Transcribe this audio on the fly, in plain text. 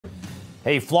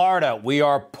Hey, Florida, we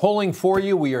are pulling for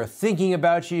you. We are thinking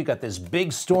about you. You got this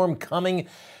big storm coming,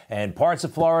 and parts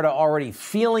of Florida already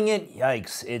feeling it.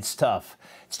 Yikes, it's tough.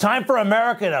 It's time for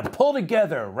America to pull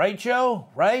together, right, Joe?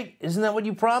 Right? Isn't that what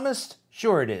you promised?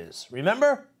 Sure it is.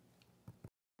 Remember?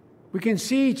 We can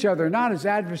see each other not as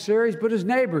adversaries, but as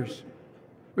neighbors.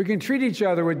 We can treat each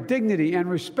other with dignity and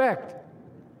respect.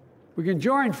 We can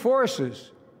join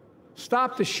forces,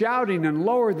 stop the shouting, and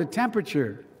lower the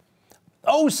temperature.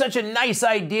 Oh, such a nice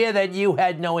idea that you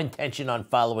had no intention on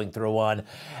following through on.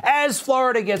 As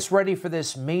Florida gets ready for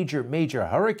this major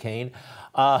hurricane,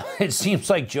 it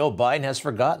seems like Joe Biden has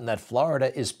forgotten that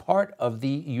Florida is part of the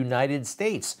United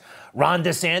States. Ron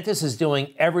DeSantis is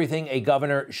doing everything a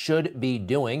governor should be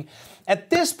doing. At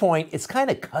this point, it's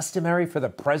kind of customary for the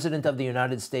President of the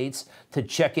United States to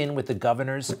check in with the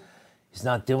governors. He's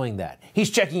not doing that.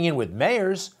 He's checking in with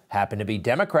mayors, happen to be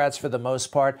Democrats for the most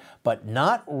part, but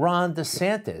not Ron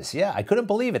DeSantis. Yeah, I couldn't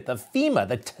believe it. The FEMA,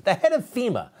 the head of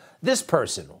FEMA, this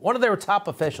person, one of their top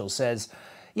officials says,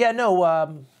 yeah,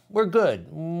 no, we're good.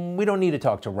 We don't need to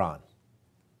talk to Ron.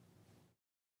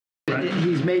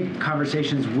 He's made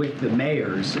conversations with the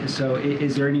mayors, so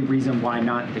is there any reason why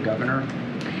not the governor?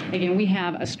 Again, we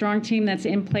have a strong team that's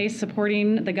in place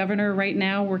supporting the governor right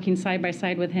now, working side by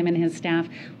side with him and his staff.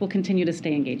 We'll continue to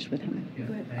stay engaged with him.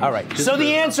 Yeah. All right. So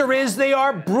the answer is they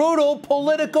are brutal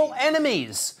political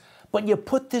enemies. But you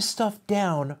put this stuff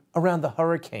down around the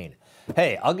hurricane.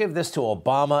 Hey, I'll give this to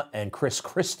Obama and Chris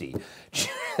Christie.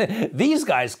 These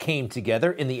guys came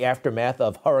together in the aftermath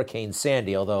of Hurricane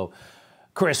Sandy, although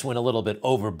Chris went a little bit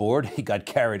overboard. He got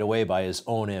carried away by his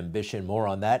own ambition. More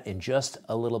on that in just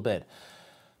a little bit.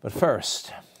 But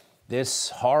first, this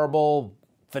horrible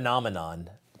phenomenon,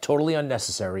 totally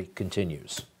unnecessary,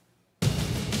 continues.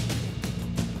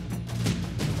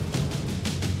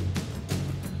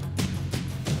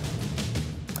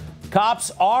 Cops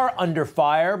are under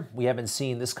fire. We haven't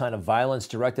seen this kind of violence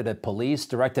directed at police,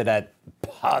 directed at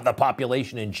the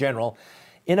population in general,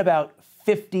 in about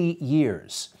 50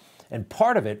 years. And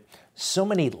part of it, so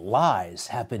many lies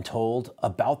have been told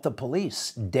about the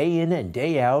police day in and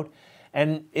day out.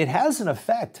 And it has an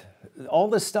effect. All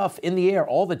this stuff in the air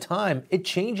all the time, it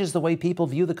changes the way people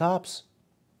view the cops.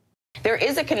 There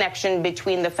is a connection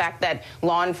between the fact that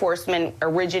law enforcement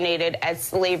originated as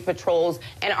slave patrols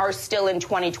and are still in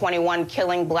 2021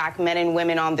 killing black men and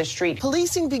women on the street.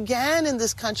 Policing began in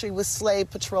this country with slave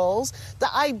patrols.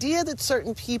 The idea that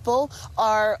certain people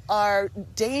are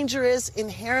dangerous,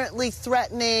 inherently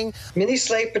threatening. Many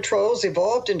slave patrols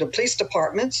evolved into police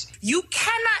departments. You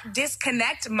cannot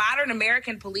disconnect modern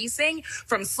American policing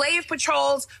from slave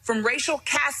patrols, from racial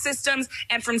caste systems,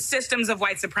 and from systems of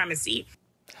white supremacy.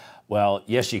 Well,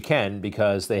 yes, you can,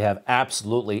 because they have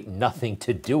absolutely nothing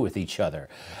to do with each other.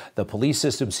 The police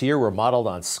systems here were modeled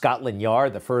on Scotland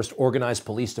Yard. The first organized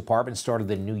police department started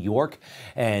in New York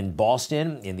and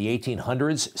Boston in the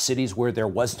 1800s, cities where there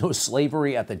was no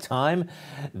slavery at the time.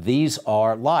 These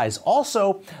are lies.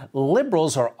 Also,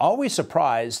 liberals are always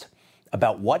surprised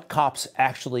about what cops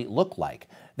actually look like.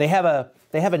 They have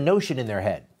a notion in their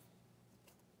head.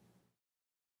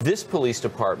 This police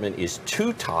department is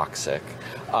too toxic.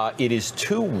 It is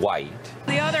too white.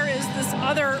 The other is this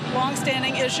other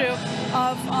longstanding issue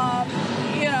of,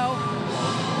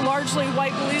 largely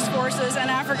white police forces and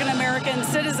African-American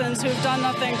citizens who've done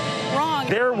nothing wrong.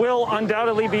 There will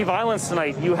undoubtedly be violence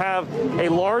tonight. You have a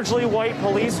largely white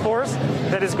police force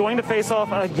that is going to face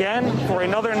off again for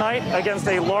another night against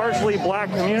a largely black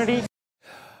community.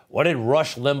 What did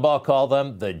Rush Limbaugh call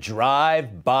them? The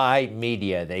drive-by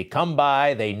media. They come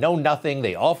by, they know nothing,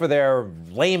 they offer their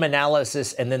lame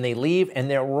analysis, and then they leave, and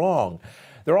they're wrong.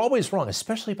 They're always wrong,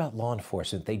 especially about law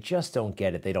enforcement. They just don't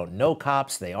get it. They don't know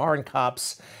cops, they aren't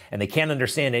cops, and they can't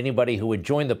understand anybody who would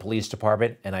join the police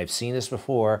department. And I've seen this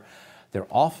before. They're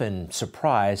often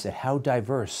surprised at how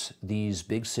diverse these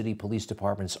big city police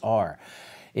departments are.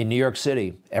 In New York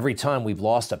City, every time we've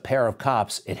lost a pair of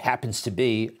cops, it happens to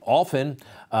be often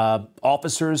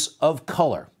officers of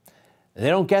color. They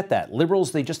don't get that.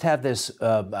 Liberals, they just have this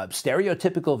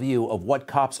stereotypical view of what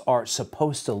cops are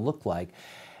supposed to look like.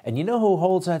 And you know who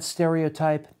holds that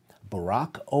stereotype?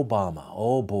 Barack Obama.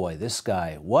 Oh boy, this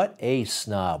guy, what a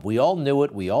snob. We all knew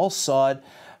it. We all saw it.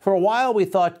 For a while, we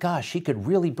thought, gosh, he could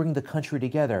really bring the country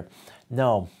together.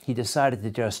 No, he decided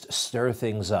to just stir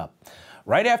things up.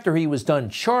 Right after he was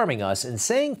done charming us and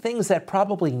saying things that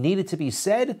probably needed to be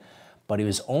said, but he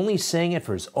was only saying it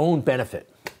for his own benefit.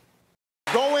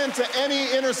 Go into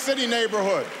any inner city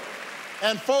neighborhood,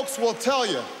 and folks will tell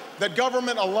you that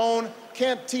government alone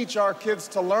can't teach our kids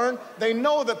to learn. They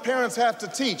know that parents have to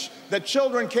teach, that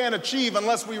children can't achieve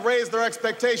unless we raise their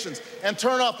expectations and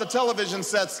turn off the television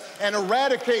sets and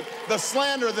eradicate the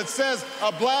slander that says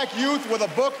a black youth with a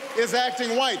book is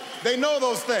acting white. They know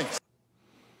those things.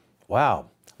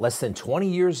 Wow. Less than 20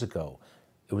 years ago,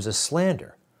 it was a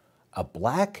slander. A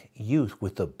black youth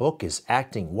with a book is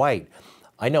acting white.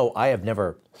 I know I have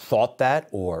never thought that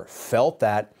or felt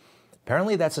that.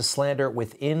 Apparently that's a slander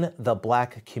within the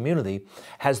black community.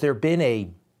 Has there been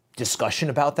a discussion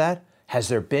about that? Has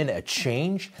there been a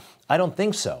change? I don't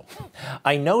think so.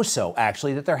 I know so,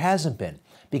 actually, that there hasn't been,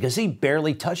 because he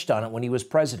barely touched on it when he was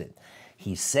president.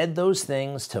 He said those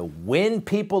things to win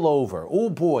people over. Oh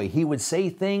boy, he would say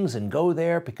things and go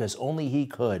there because only he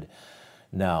could.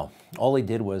 No, all he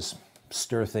did was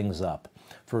stir things up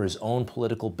for his own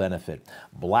political benefit.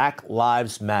 Black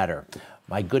Lives Matter.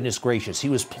 My goodness gracious, he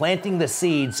was planting the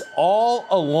seeds all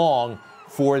along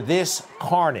for this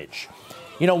carnage.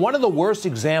 You know, one of the worst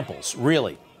examples,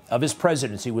 really, of his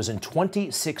presidency was in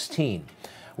 2016,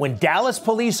 when Dallas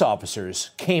police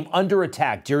officers came under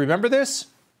attack. Do you remember this?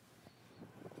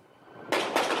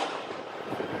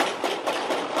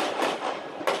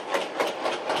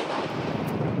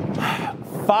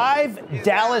 Five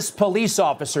Dallas police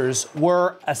officers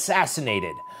were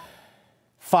assassinated.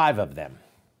 5 of them.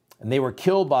 And they were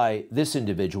killed by this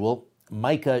individual,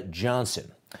 Micah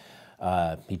Johnson.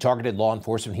 He targeted law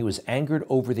enforcement. He was angered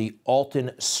over the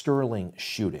Alton Sterling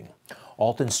shooting.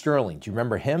 Alton Sterling, do you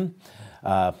remember him?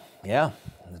 Yeah,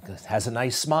 has a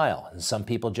nice smile, and some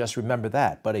people just remember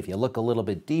that. But if you look a little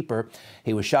bit deeper,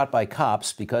 he was shot by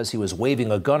cops because he was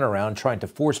waving a gun around trying to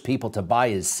force people to buy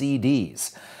his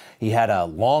CDs. He had a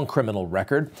long criminal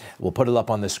record. We'll put it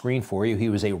up on the screen for you. He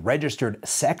was a registered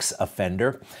sex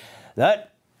offender.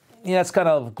 That's kind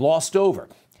of glossed over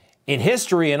in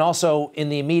history and also in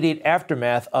the immediate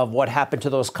aftermath of what happened to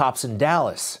those cops in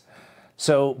Dallas.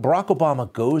 So Barack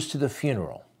Obama goes to the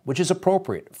funeral, which is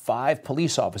appropriate. 5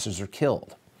 police officers are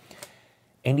killed.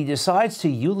 And he decides to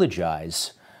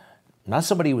eulogize not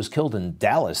somebody who was killed in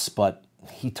Dallas, but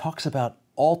he talks about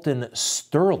Alton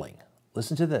Sterling.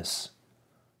 Listen to this.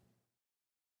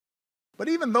 But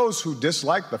even those who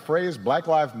dislike the phrase Black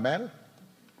Lives Matter,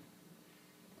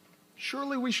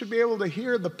 surely we should be able to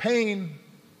hear the pain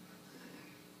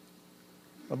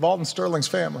of Alton Sterling's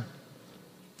family.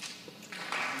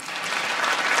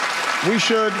 We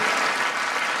should,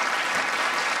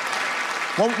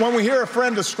 when we hear a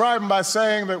friend describe him by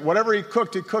saying that whatever he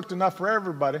cooked enough for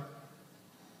everybody,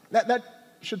 that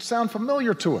should sound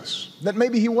familiar to us, that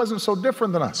maybe he wasn't so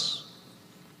different than us,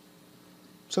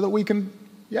 so that we can,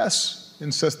 yes,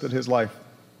 insist that his life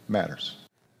matters.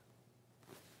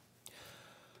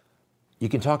 You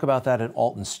can talk about that at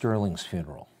Alton Sterling's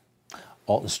funeral.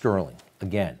 Alton Sterling,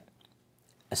 again,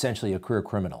 essentially a career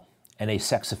criminal and a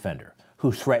sex offender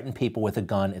who threatened people with a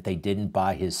gun if they didn't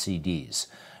buy his CDs.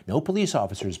 No police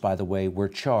officers, by the way, were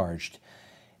charged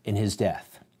in his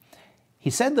death.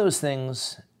 He said those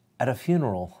things at a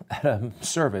funeral, at a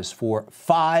service for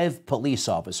 5 police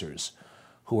officers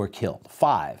who were killed.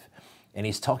 5. And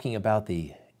he's talking about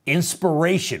the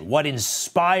inspiration, what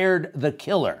inspired the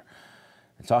killer.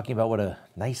 Talking about what a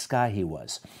nice guy he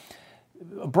was.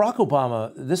 Barack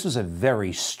Obama, this was a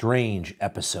very strange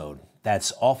episode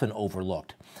that's often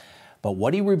overlooked. But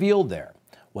what he revealed there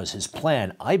was his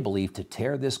plan, I believe, to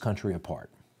tear this country apart.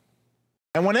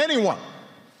 And when anyone,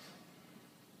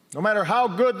 no matter how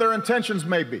good their intentions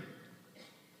may be,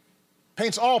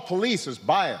 paints all police as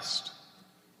biased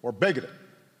or bigoted,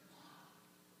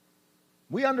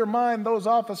 we undermine those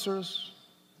officers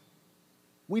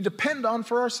we depend on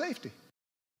for our safety.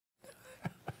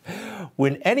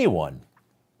 When anyone,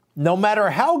 no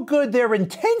matter how good their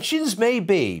intentions may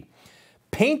be,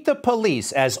 paint the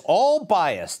police as all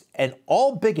biased and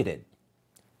all bigoted,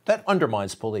 that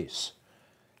undermines police.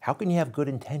 How can you have good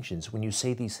intentions when you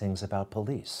say these things about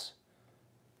police?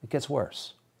 It gets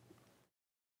worse.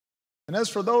 And as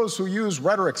for those who use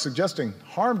rhetoric suggesting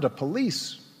harm to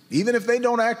police, even if they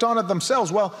don't act on it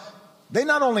themselves, well, they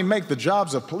not only make the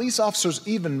jobs of police officers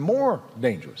even more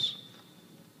dangerous,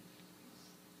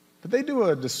 but they do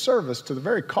a disservice to the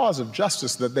very cause of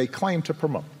justice that they claim to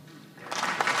promote.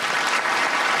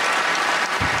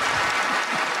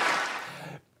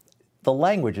 The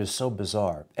language is so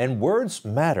bizarre, and words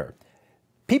matter.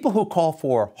 People who call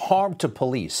for harm to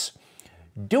police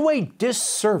do a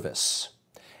disservice.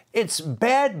 It's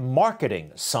bad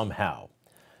marketing somehow.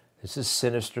 This is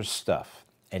sinister stuff,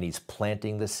 and he's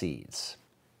planting the seeds.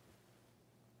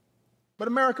 But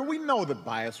America, we know that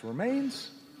bias remains.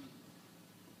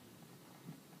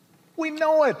 We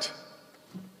know it.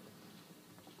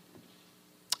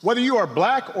 Whether you are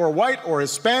black or white or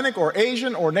Hispanic or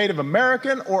Asian or Native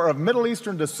American or of Middle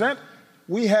Eastern descent,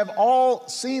 we have all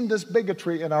seen this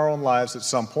bigotry in our own lives at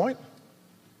some point.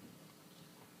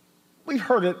 We've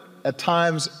heard it at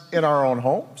times in our own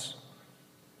homes.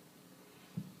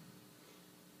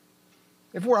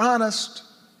 If we're honest,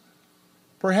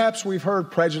 perhaps we've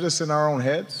heard prejudice in our own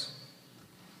heads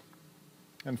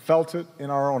and felt it in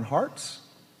our own hearts.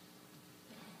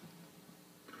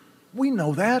 We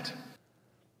know that.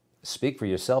 Speak for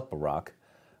yourself, Barack.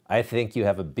 I think you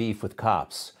have a beef with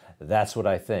cops. That's what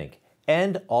I think.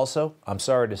 And also, I'm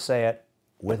sorry to say it,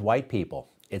 with white people.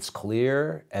 It's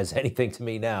clear as anything to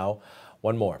me now.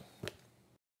 One more.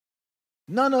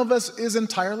 None of us is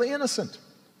entirely innocent.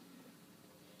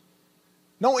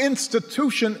 No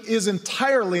institution is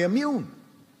entirely immune.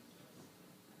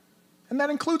 And that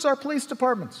includes our police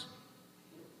departments.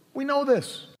 We know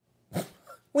this.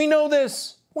 We know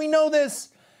this. We know this.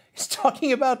 He's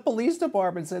talking about police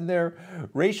departments and their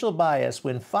racial bias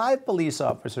when 5 police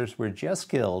officers were just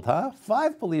killed, huh?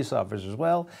 5 police officers.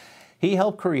 Well, he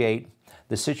helped create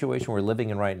the situation we're living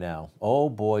in right now. Oh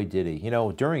boy, did he. You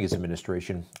know, during his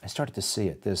administration, I started to see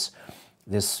it.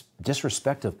 This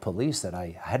disrespect of police that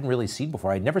I hadn't really seen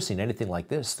before. I'd never seen anything like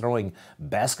this, throwing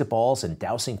basketballs and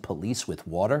dousing police with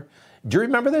water. Do you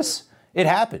remember this? It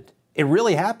happened. It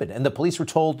really happened. And the police were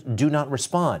told, do not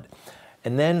respond.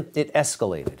 And then it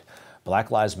escalated. Black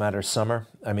Lives Matter summer,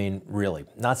 I mean, really,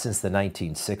 not since the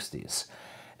 1960s.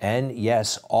 And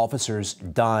yes, officers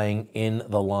dying in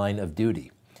the line of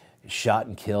duty. Shot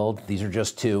and killed. These are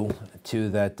just two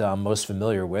that I'm most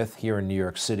familiar with here in New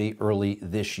York City early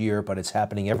this year, but it's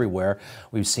happening everywhere.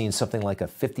 We've seen something like a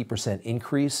 50%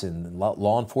 increase in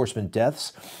law enforcement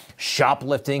deaths,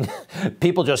 shoplifting,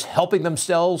 people just helping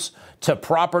themselves to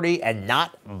property and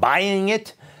not buying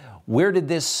it. Where did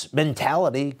this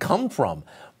mentality come from?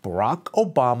 Barack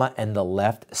Obama and the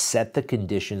left set the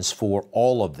conditions for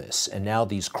all of this, and now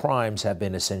these crimes have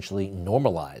been essentially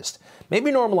normalized. Maybe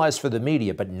normalized for the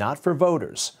media, but not for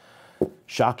voters.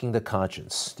 Shocking the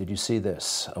conscience. Did you see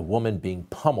this? A woman being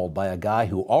pummeled by a guy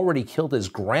who already killed his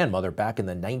grandmother back in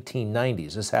the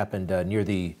 1990s. This happened near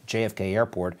the JFK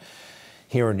airport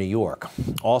here in New York.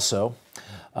 Also,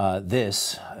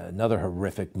 another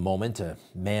horrific moment, a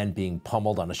man being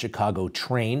pummeled on a Chicago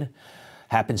train.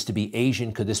 Happens to be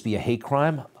Asian. Could this be a hate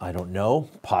crime? I don't know.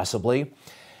 Possibly.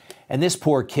 And this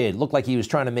poor kid looked like he was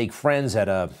trying to make friends at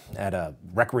a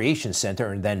recreation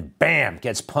center, and then bam,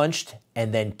 gets punched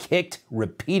and then kicked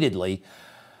repeatedly.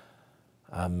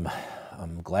 I'm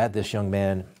glad this young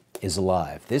man is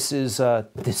alive. This is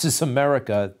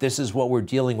America. This is what we're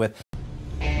dealing with.